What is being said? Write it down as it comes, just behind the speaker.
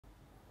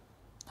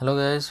Hello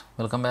guys,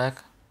 welcome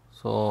back.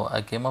 So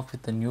I came up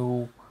with a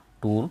new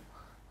tool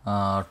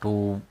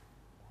to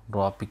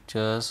draw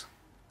pictures.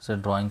 It's a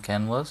drawing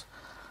canvas.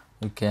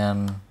 You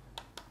can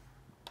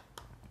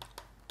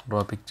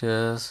draw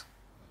pictures.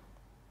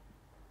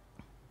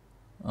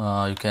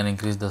 You can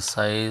increase the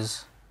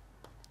size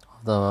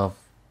of the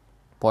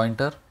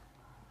pointer.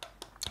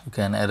 You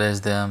can erase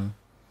them,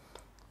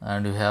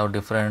 and you have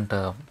different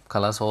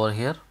colors over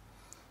here.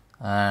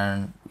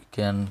 And you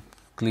can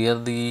clear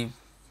the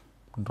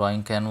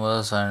drawing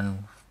canvas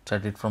and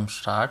set it from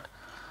start.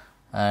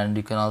 And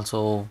you can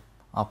also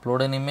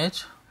upload an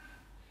image.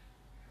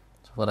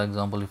 So for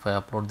example, if I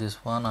upload this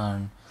one,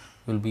 and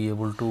you'll be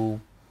able to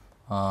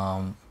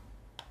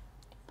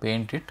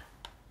paint it.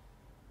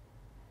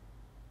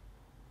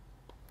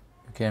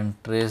 You can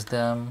trace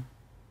them.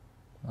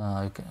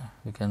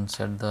 You can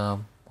set the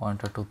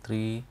pointer to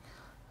 3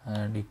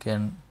 and you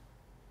can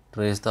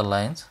trace the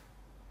lines.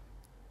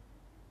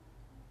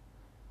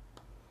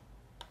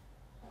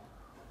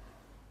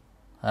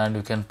 And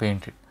you can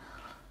paint it.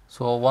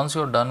 So once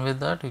you're done with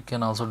that, you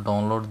can also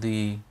download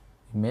the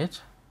image.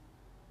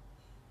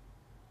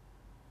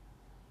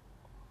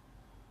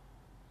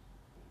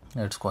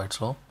 It's quite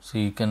slow. So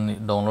you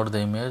can download the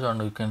image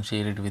and you can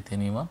share it with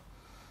anyone.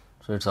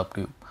 So it's up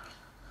to you.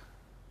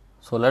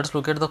 So let's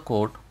look at the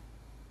code.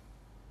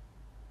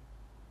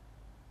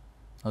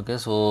 Okay,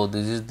 so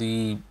this is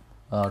the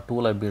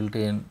tool I built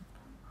in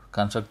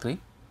Construct 3.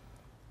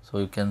 So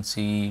you can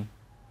see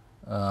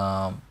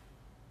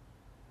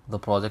the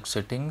project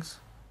settings.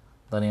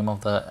 The name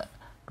of the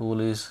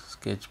tool is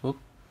Sketchbook.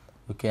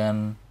 You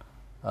can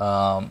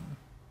add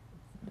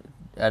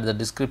the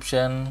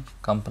description,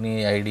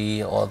 company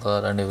ID,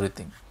 author and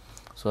everything.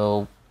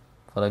 So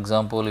for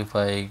example, if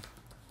I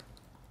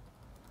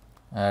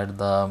add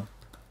the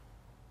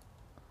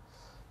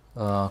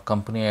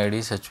company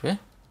ID such way,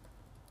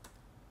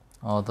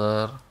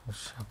 author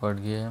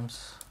Shepherd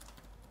Games.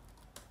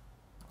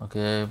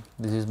 Okay,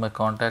 this is my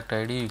contact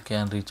ID. You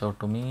can reach out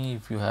to me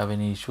if you have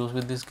any issues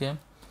with this game,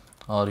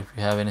 or if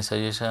you have any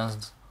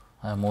suggestions.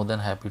 I am more than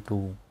happy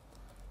to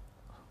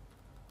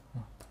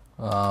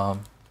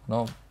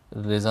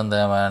reason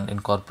them and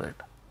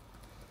incorporate.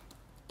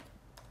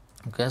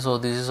 Okay, so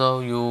this is how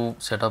you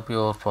set up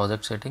your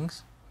project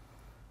settings.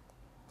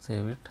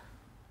 Save it.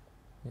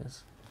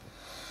 Yes.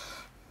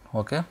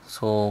 Okay,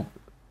 so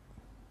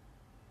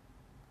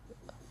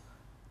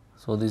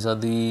these are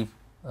the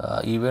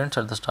events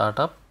at the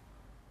startup.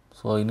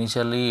 So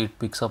initially it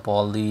picks up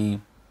all the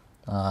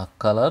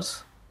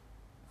colors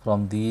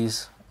from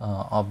these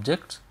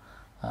objects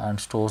and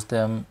stores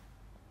them,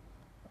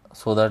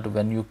 so that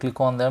when you click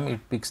on them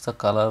it picks the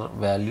color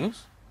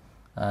values,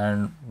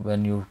 and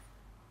when you'll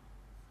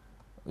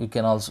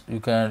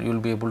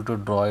be able to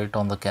draw it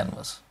on the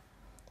canvas.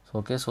 So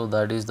okay, so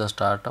that is the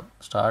start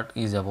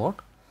is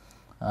about.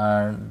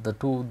 And the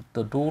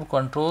tool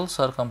controls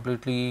are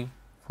completely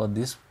for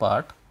this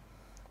part.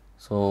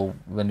 So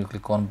when you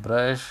click on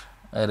brush,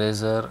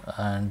 eraser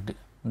and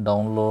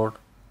download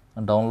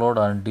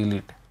and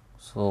delete.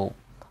 So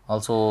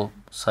also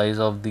size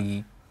of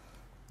the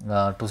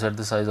to set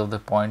the size of the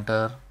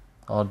pointer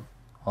or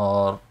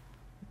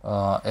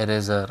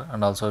eraser,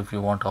 and also if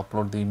you want to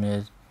upload the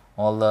image,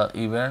 all the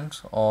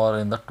events or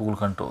in the tool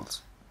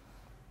controls.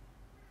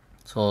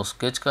 So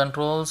sketch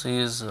controls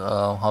is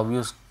how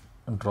you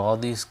draw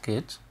the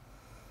sketch,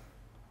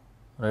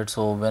 right?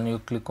 So when you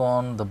click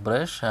on the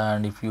brush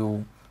and if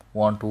you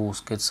want to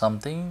sketch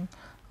something,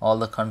 all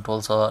the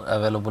controls are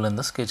available in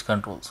the sketch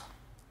controls.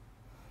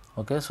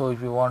 Okay, so if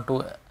you want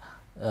to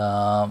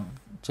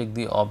check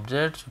the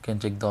objects, you can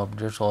check the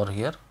objects over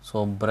here.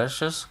 So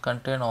brushes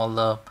contain all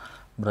the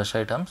brush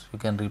items. You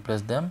can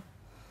replace them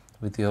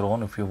with your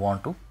own if you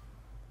want to,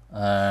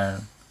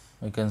 and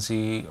you can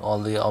see all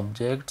the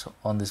objects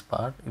on this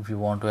part. If you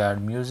want to add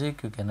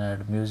music, you can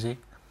add music,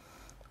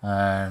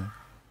 and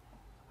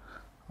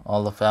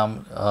all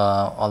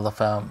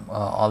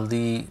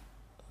the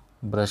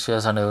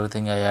brushes and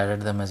everything I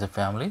added them as a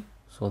family,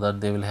 so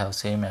that they will have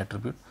same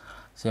attribute,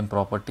 same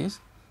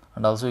properties.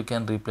 And also you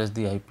can replace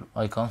the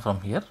icon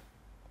from here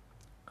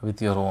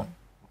with your own.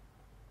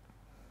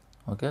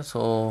 Okay,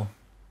 so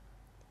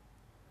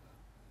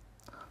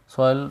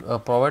I'll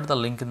provide the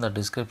link in the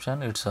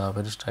description. It's a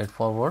very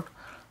straightforward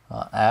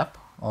app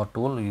or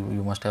tool.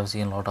 You must have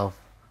seen a lot of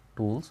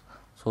tools.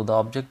 So the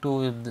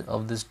objective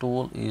of this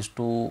tool is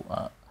to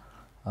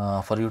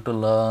for you to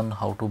learn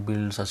how to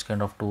build such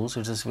kind of tools.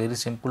 It's a very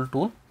simple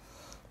tool.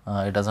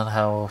 It doesn't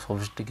have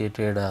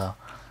sophisticated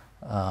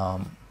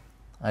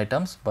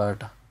items,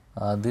 but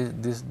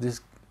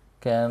this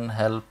can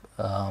help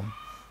a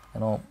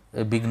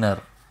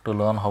beginner to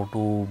learn how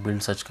to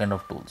build such kind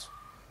of tools.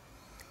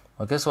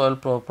 Okay, so I'll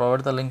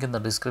provide the link in the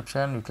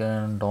description. You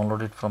can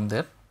download it from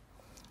there.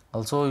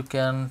 Also you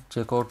can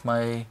check out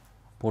my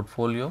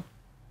portfolio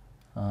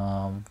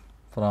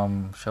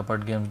from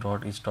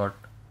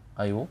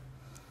shepherdgames.itch.io.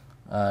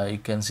 You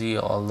can see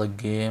all the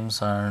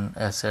games and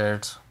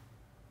assets,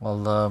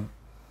 all the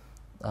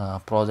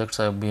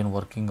projects I've been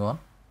working on.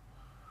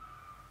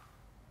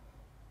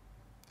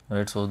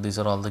 right? So these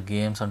are all the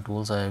games and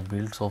tools I have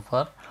built so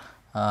far.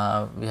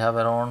 We have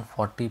around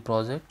 40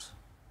 projects,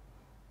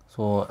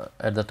 so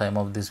at the time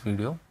of this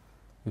video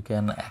you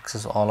can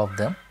access all of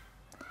them.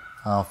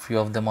 Few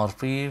of them are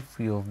free,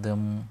 few of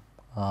them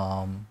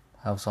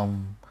have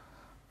some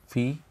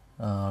fee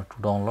to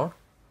download,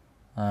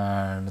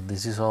 and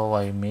this is how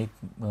I make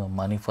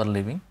money for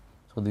living.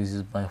 So this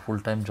is my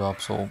full-time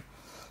job. So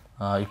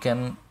you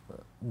can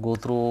go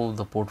through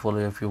the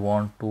portfolio if you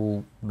want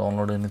to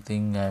download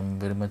anything. I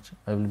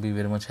will be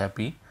very much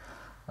happy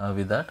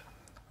with that.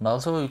 And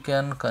also you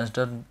can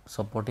consider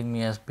supporting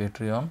me as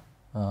Patreon.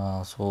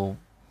 So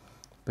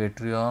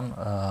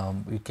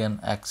Patreon, you can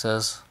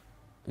access,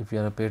 if you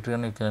are a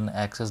Patreon, you can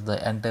access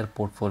the entire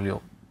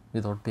portfolio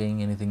without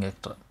paying anything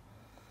extra,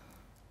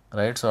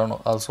 right?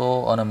 So also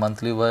on a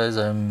monthly wise,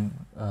 I'm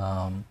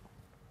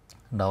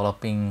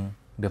developing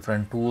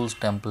different tools,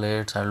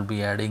 templates. I will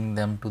be adding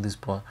them to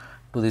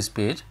this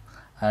page,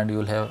 and you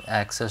will have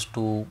access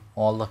to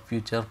all the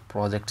future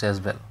projects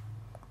as well,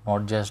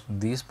 not just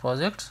these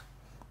projects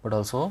but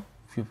also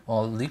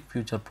all the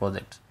future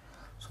projects.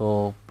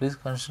 So please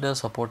consider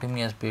supporting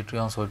me as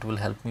Patreon, so it will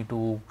help me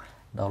to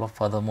develop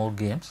further more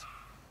games,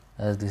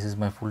 as this is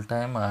my full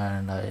time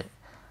and I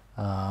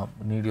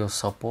need your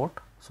support.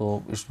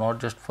 So it's not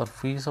just for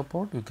free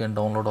support, you can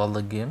download all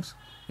the games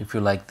if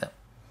you like them.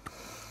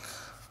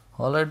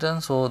 Alright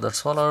then, so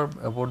that's all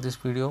about this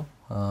video.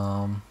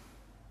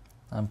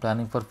 I'm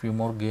planning for few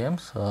more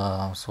games,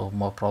 so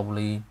more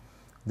probably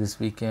this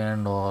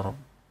weekend or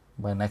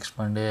by next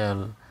Monday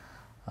I'll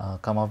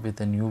come up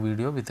with a new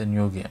video with a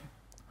new game.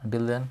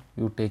 Until then,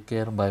 you take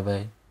care. Bye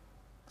bye.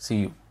 See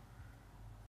you.